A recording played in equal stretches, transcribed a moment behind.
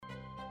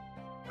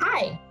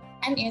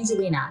I'm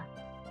Angelina.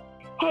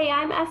 Hey,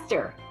 I'm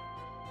Esther.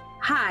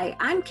 Hi,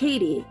 I'm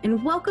Katie,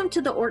 and welcome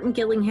to the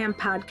Orton-Gillingham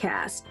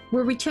podcast,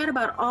 where we chat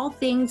about all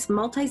things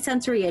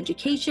multisensory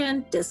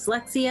education,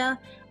 dyslexia,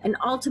 and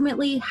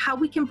ultimately how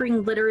we can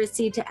bring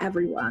literacy to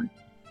everyone.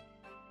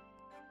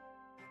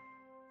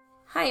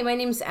 Hi, my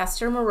name is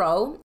Esther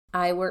Moreau.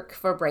 I work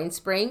for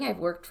BrainSpring. I've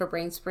worked for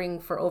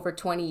BrainSpring for over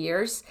 20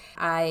 years.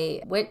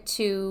 I went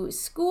to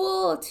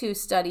school to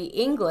study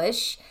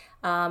English.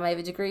 I have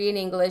a degree in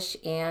English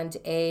and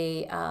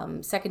a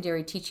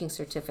secondary teaching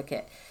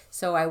certificate.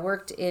 So I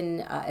worked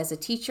as a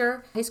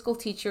teacher, high school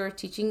teacher,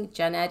 teaching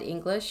gen ed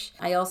English.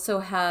 I also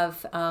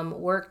have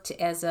worked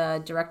as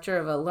a director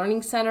of a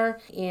learning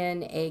center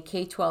in a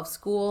K-12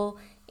 school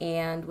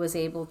and was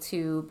able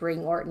to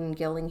bring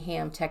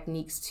Orton-Gillingham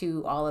techniques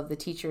to all of the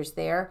teachers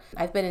there.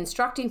 I've been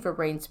instructing for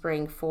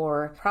BrainSpring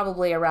for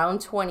probably around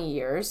 20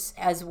 years,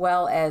 as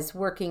well as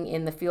working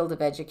in the field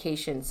of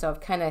education. So I've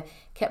kind of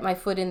kept my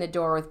foot in the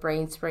door with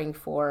BrainSpring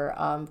for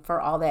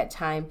all that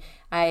time.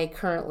 I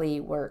currently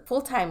work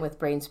full-time with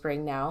BrainSpring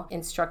now,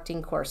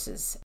 instructing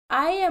courses.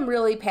 I am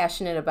really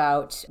passionate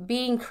about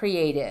being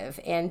creative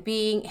and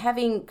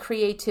having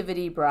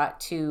creativity brought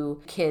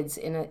to kids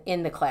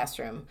in the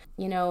classroom.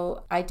 You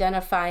know,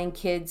 identifying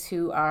kids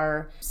who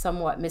are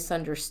somewhat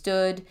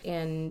misunderstood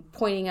and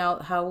pointing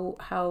out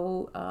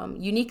how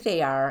unique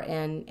they are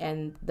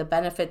and the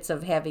benefits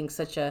of having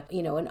such an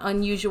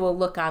unusual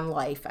look on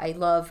life. I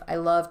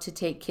love to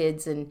take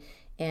kids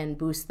and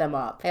boost them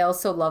up. I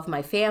also love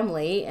my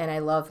family, and I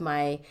love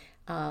my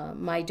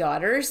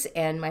daughters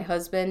and my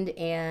husband,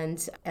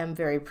 and I'm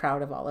very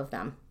proud of all of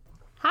them.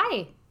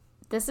 Hi,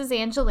 this is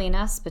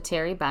Angelina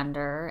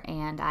Spiteri-Bender,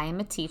 and I am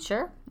a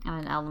teacher. I'm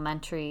an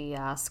elementary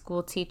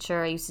school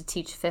teacher. I used to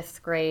teach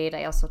 5th grade.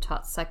 I also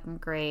taught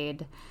 2nd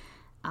grade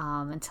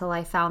until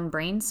I found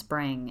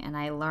BrainSpring, and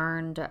I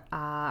learned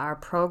our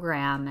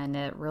program, and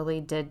it really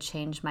did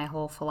change my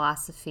whole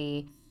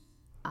philosophy.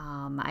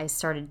 I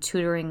started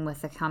tutoring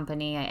with the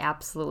company. I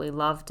absolutely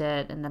loved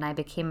it. And then I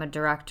became a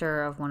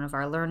director of one of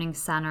our learning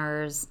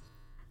centers,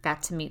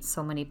 got to meet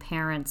so many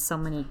parents, so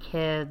many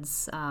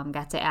kids,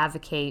 got to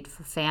advocate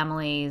for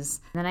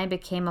families. And then I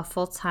became a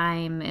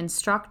full-time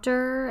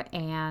instructor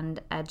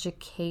and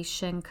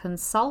education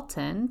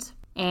consultant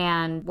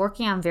and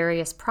working on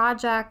various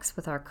projects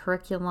with our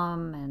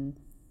curriculum, and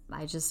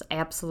I just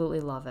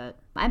absolutely love it.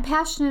 I'm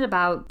passionate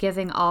about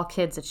giving all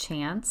kids a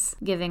chance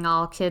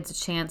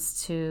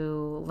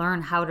to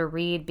learn how to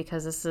read,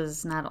 because this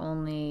is not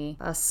only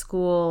a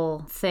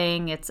school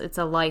thing, it's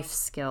a life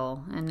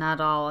skill, and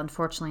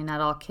unfortunately, not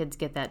all kids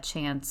get that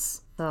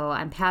chance. So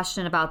I'm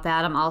passionate about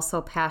that. I'm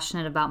also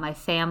passionate about my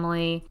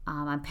family.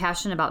 I'm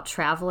passionate about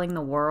traveling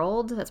the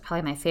world. That's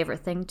probably my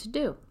favorite thing to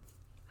do.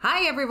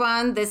 Hi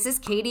everyone, this is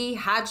Katie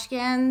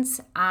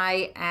Hodgkins.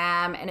 I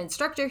am an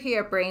instructor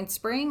here at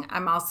BrainSpring.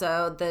 I'm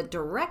also the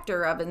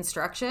director of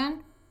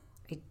instruction.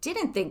 I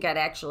didn't think I'd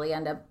actually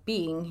end up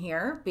being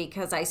here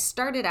because I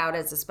started out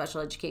as a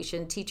special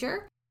education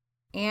teacher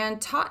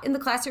and taught in the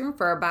classroom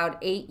for about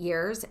 8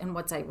 years. And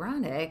what's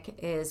ironic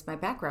is my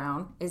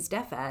background is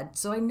deaf ed,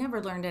 so I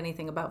never learned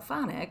anything about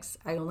phonics.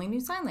 I only knew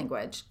sign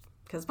language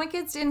because my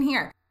kids didn't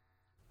hear.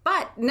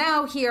 But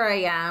now here I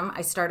am.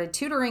 I started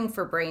tutoring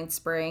for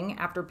BrainSpring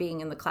after being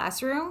in the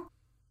classroom,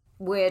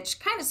 which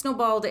kind of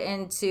snowballed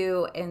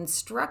into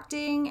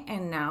instructing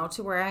and now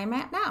to where I'm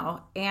at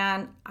now.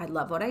 And I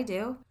love what I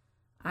do.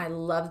 I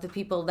love the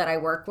people that I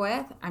work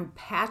with. I'm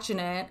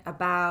passionate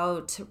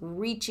about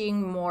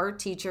reaching more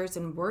teachers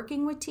and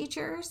working with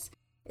teachers.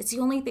 It's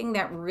the only thing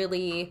that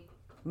really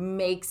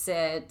makes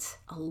it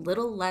a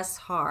little less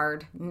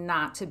hard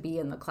not to be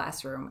in the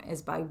classroom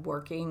is by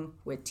working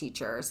with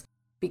teachers,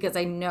 because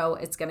I know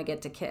it's going to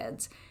get to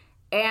kids.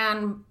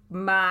 And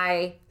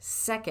my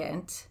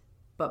second,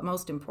 but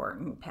most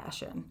important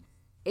passion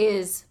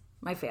is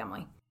my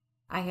family.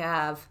 I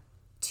have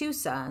 2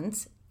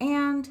 sons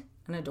and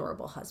an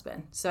adorable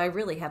husband. So I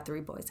really have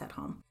 3 boys at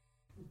home.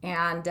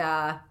 And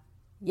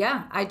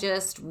I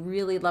just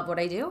really love what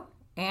I do,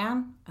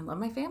 and I love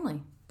my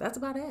family. That's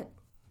about it.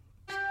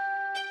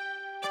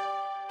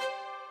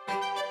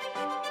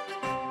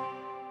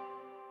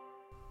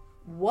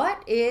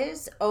 What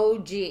is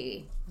OG?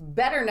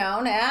 Better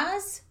known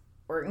as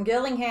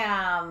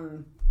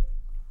Orton-Gillingham.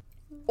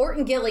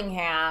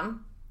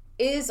 Orton-Gillingham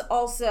is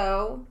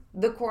also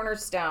the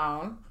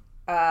cornerstone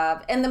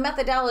of and the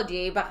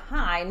methodology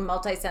behind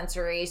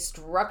multisensory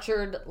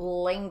structured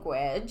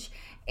language,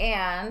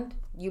 and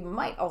you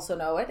might also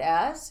know it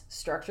as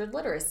structured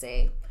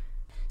literacy.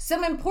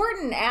 Some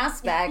important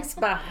aspects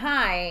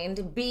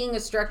behind being a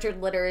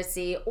structured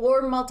literacy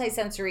or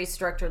multisensory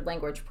structured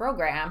language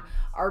program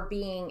are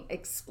being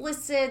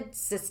explicit,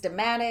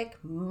 systematic,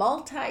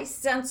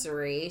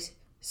 multisensory,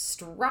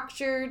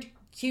 structured,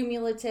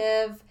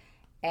 cumulative,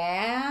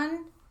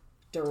 and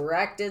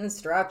direct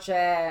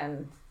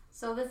instruction.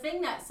 So the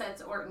thing that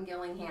sets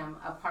Orton-Gillingham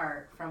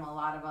apart from a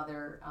lot of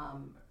other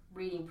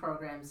reading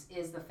programs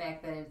is the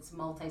fact that it's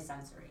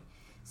multisensory.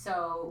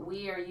 So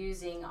we are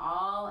using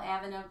all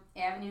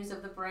avenues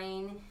of the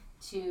brain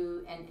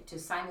to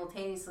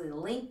simultaneously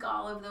link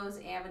all of those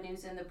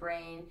avenues in the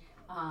brain,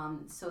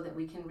 so that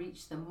we can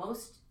reach the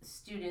most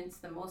students,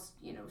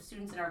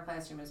 students in our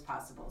classroom as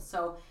possible.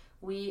 So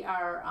we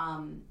are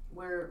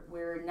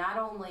we're not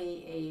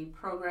only a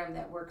program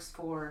that works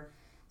for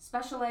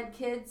special ed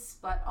kids,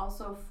 but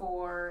also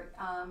for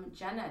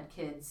gen ed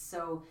kids.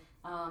 So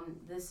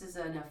this is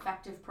an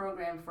effective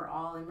program for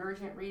all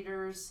emergent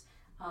readers,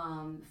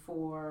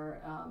 for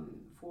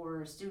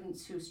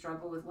students who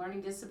struggle with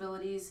learning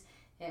disabilities.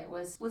 It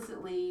was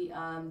explicitly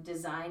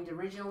designed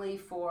originally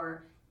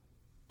for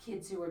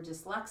kids who are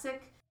dyslexic,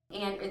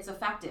 and it's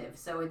effective.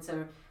 So it's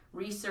a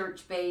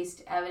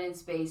research-based,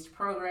 evidence-based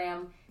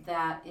program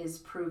that is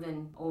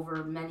proven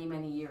over many,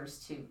 many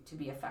years to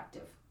be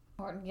effective.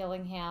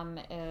 Orton-Gillingham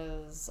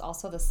is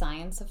also the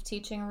science of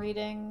teaching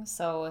reading.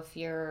 So if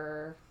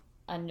you're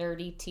a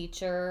nerdy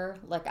teacher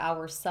like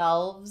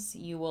ourselves,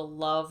 you will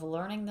love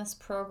learning this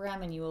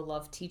program and you will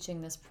love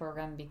teaching this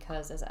program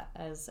because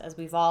as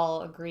we've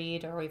all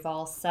agreed or we've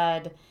all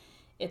said,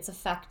 it's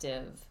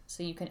effective.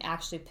 So you can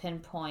actually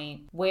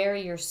pinpoint where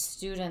your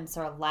students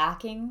are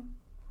lacking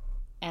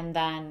and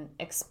then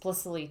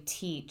explicitly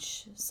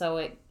teach. So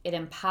it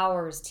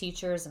empowers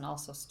teachers and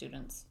also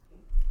students.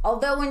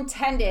 Although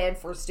intended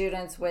for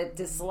students with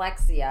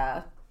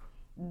dyslexia,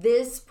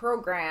 this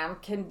program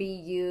can be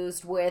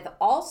used with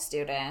all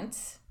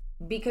students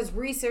because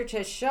research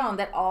has shown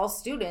that all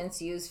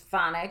students use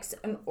phonics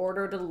in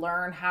order to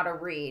learn how to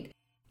read.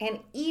 And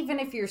even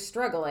if you're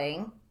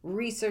struggling,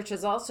 research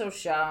has also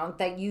shown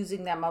that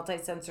using that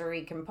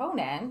multisensory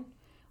component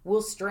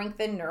will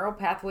strengthen neural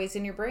pathways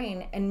in your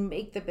brain and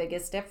make the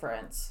biggest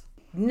difference.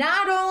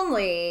 Not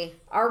only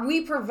are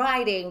we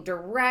providing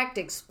direct,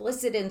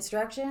 explicit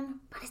instruction,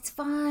 but it's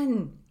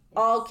fun.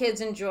 All kids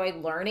enjoy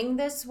learning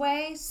this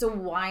way, so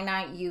why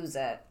not use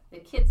it? The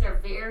kids are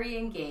very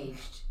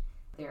engaged.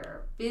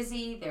 They're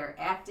busy, they're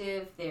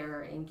active,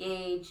 they're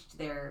engaged,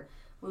 they're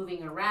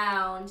moving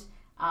around,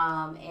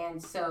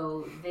 and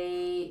so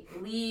they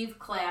leave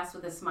class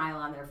with a smile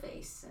on their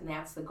face, and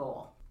that's the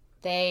goal.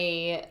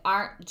 They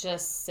aren't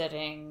just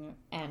sitting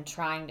and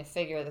trying to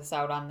figure this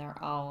out on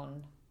their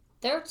own.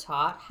 They're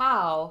taught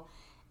how,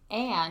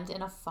 and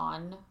in a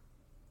fun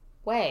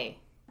way.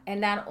 And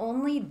not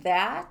only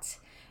that,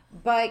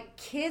 but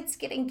kids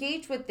get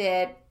engaged with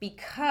it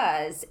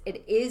because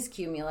it is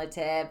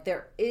cumulative,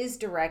 there is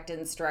direct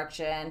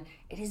instruction,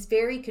 it is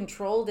very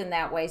controlled in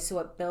that way, so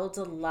it builds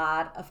a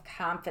lot of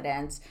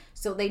confidence.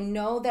 So they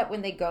know that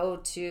when they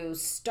go to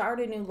start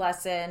a new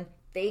lesson,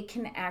 they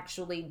can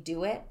actually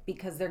do it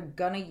because they're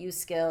gonna use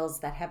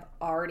skills that have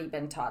already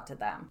been taught to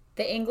them.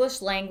 The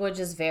English language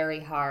is very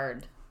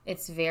hard.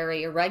 It's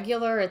very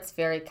irregular, it's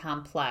very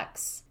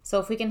complex. So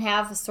if we can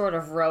have a sort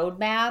of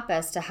roadmap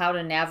as to how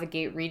to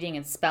navigate reading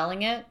and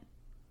spelling it,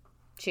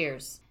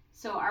 cheers.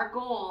 So our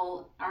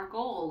goal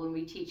when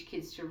we teach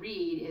kids to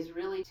read is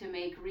really to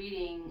make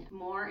reading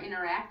more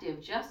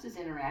interactive, just as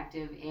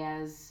interactive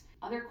as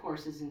other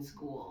courses in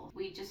school.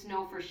 We just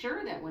know for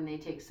sure that when they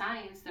take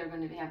science, they're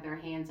going to have their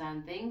hands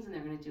on things and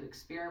they're going to do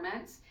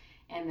experiments.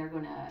 And they're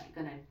gonna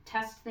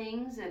test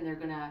things and they're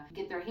gonna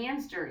get their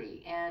hands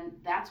dirty, and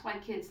that's why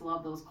kids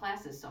love those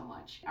classes so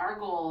much. Our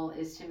goal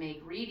is to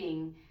make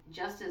reading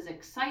just as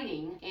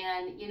exciting,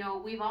 and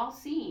we've all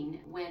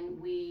seen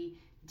when we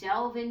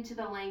delve into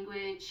the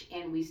language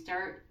and we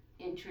start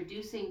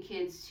introducing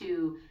kids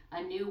to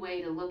a new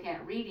way to look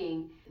at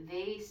reading,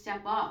 they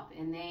step up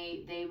and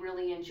they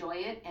really enjoy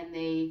it, and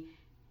they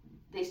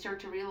start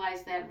to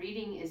realize that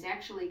reading is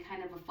actually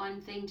kind of a fun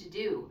thing to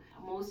do.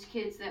 Most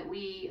kids that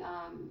we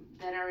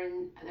that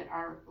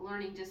are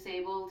learning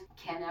disabled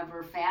can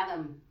never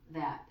fathom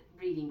that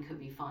reading could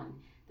be fun.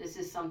 This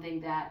is something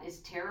that is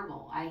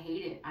terrible. I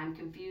hate it. I'm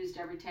confused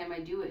every time I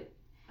do it.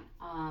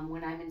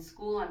 When I'm in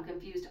school, I'm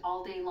confused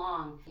all day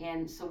long.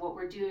 And so what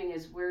we're doing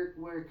is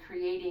we're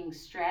creating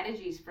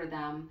strategies for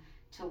them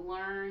to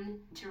learn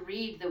to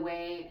read the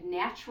way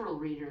natural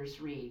readers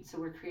read. So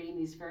we're creating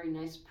these very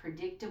nice,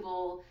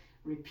 predictable,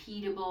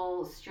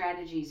 repeatable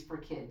strategies for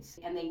kids,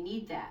 and they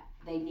need that,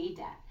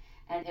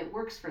 and it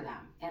works for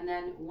them. And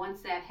then once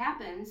that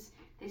happens,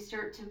 they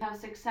start to have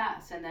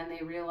success, and then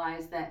they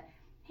realize that,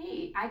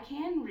 hey, I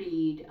can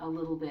read a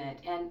little bit,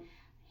 and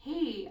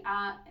hey,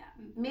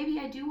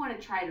 maybe I do want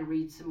to try to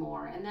read some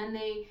more. And then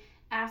they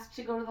ask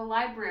to go to the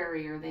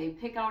library, or they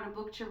pick out a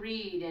book to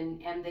read,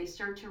 and they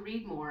start to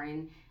read more,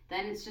 and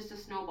then it's just a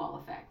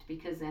snowball effect,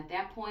 because at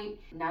that point,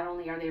 not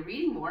only are they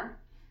reading more,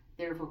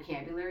 their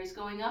vocabulary is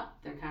going up,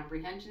 their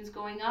comprehension's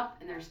going up,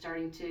 and they're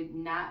starting to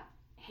not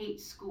hate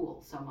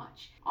school so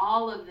much.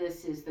 All of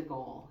this is the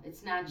goal.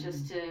 It's not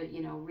just to,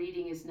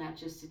 reading is not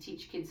just to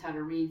teach kids how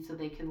to read so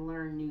they can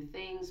learn new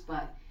things,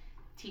 but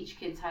teach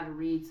kids how to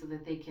read so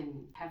that they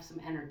can have some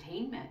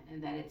entertainment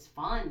and that it's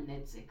fun,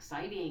 it's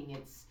exciting,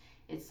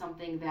 it's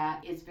something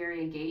that is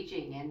very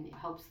engaging and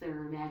helps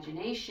their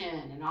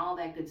imagination and all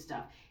that good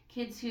stuff.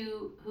 Kids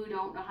who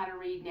don't know how to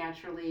read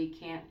naturally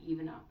can't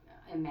even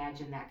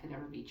imagine that could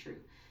ever be true.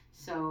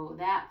 So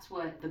that's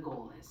what the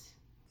goal is.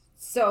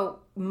 So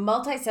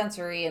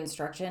multisensory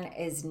instruction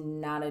is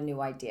not a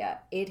new idea.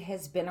 It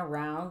has been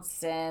around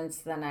since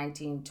the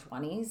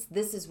 1920s.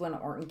 This is when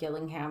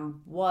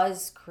Orton-Gillingham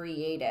was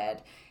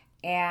created.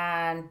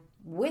 And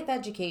with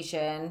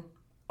education,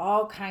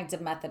 all kinds of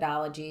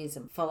methodologies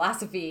and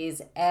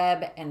philosophies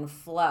ebb and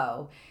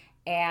flow.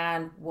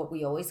 And what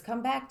we always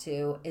come back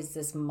to is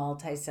this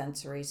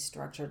multisensory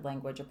structured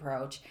language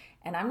approach.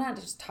 And I'm not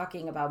just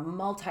talking about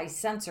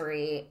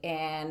multisensory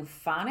in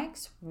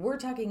phonics. We're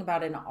talking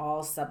about in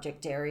all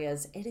subject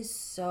areas. It is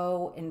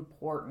so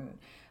important.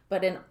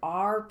 But in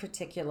our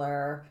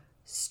particular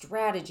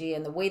strategy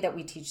and the way that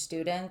we teach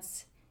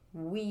students,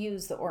 we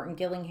use the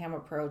Orton-Gillingham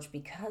approach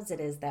because it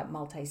is that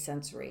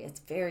multisensory. It's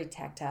very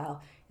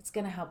tactile. It's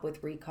going to help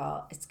with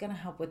recall. It's going to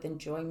help with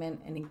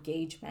enjoyment and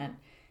engagement.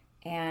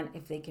 And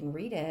if they can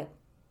read it,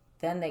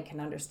 then they can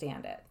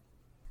understand it.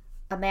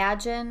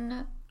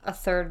 Imagine a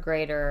third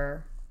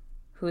grader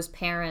whose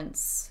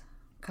parents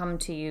come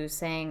to you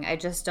saying, I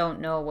just don't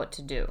know what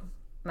to do.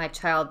 My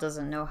child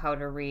doesn't know how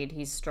to read.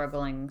 He's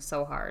struggling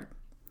so hard.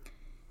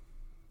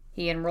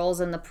 He enrolls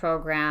in the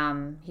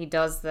program. He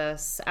does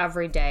this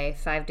every day,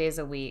 5 days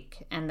a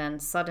week. And then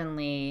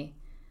suddenly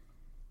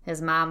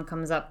his mom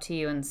comes up to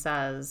you and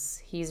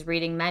says, he's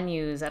reading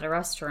menus at a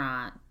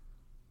restaurant.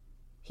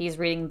 He's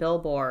reading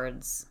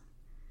billboards.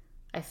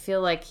 I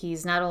feel like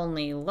he's not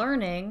only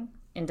learning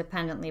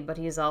independently, but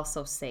he's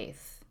also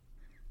safe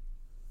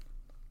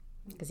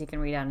because he can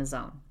read on his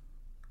own.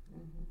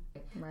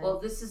 Mm-hmm. Right.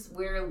 Well,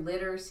 we're a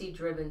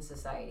literacy-driven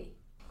society.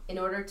 In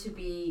order to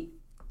be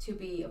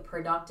a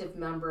productive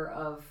member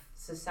of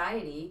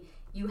society,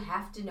 you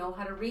have to know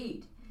how to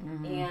read.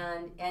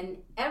 Mm-hmm. And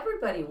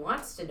everybody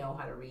wants to know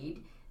how to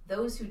read.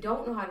 Those who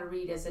don't know how to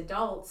read as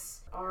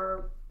adults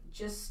are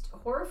just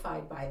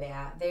horrified by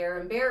that. They're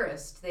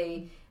embarrassed.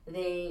 They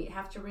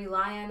have to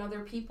rely on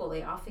other people.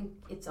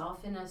 It's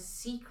often a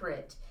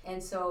secret.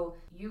 And so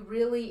you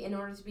really, in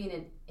order to be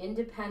an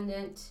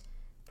independent,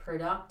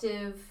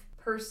 productive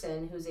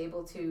person who's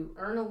able to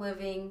earn a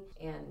living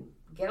and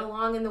get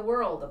along in the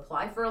world,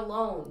 apply for a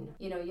loan,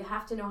 you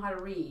have to know how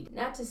to read.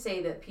 Not to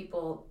say that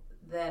people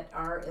that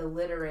are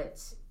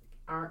illiterate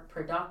aren't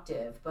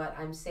productive, but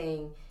I'm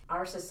saying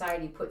our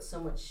society puts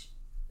so much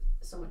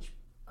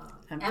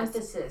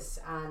emphasis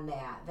on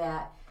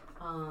that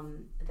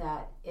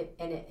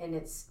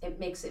it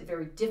makes it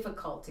very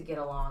difficult to get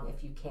along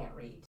if you can't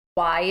read.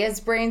 Why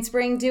is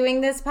BrainSpring doing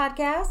this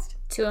podcast?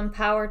 To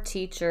empower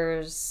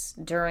teachers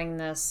during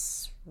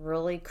this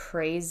really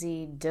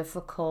crazy,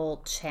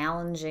 difficult,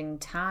 challenging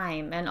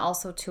time, and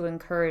also to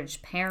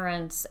encourage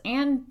parents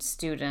and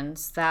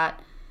students that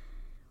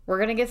we're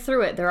going to get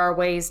through it. There are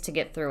ways to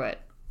get through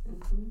it.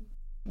 Mm-hmm.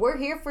 We're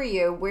here for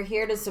you. We're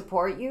here to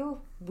support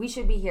you. We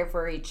should be here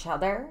for each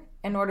other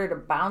in order to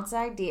bounce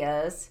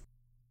ideas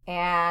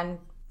and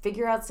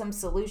figure out some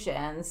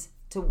solutions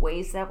to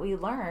ways that we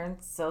learn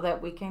so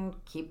that we can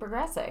keep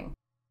progressing.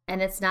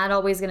 And it's not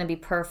always going to be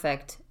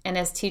perfect. And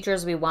as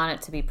teachers, we want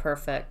it to be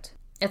perfect.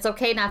 It's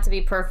okay not to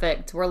be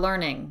perfect. We're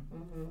learning.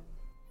 Mm-hmm.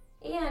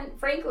 And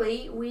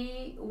frankly,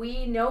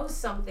 we know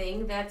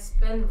something that's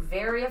been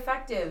very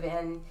effective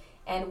and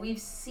we've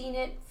seen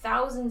it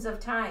thousands of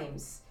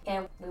times.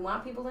 And we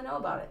want people to know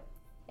about it.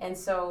 And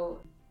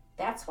so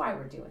that's why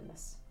we're doing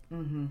this.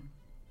 Mm-hmm.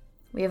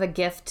 We have a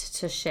gift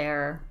to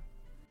share.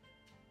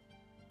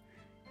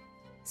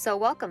 So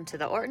welcome to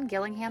the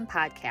Orton-Gillingham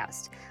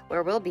podcast,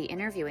 where we'll be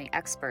interviewing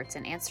experts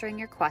and answering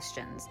your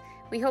questions.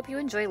 We hope you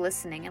enjoy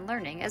listening and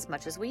learning as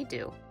much as we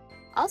do.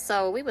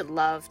 Also, we would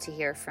love to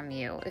hear from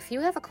you. If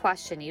you have a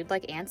question you'd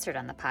like answered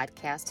on the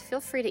podcast, feel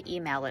free to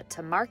email it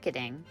to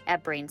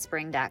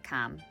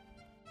marketing@brainspring.com.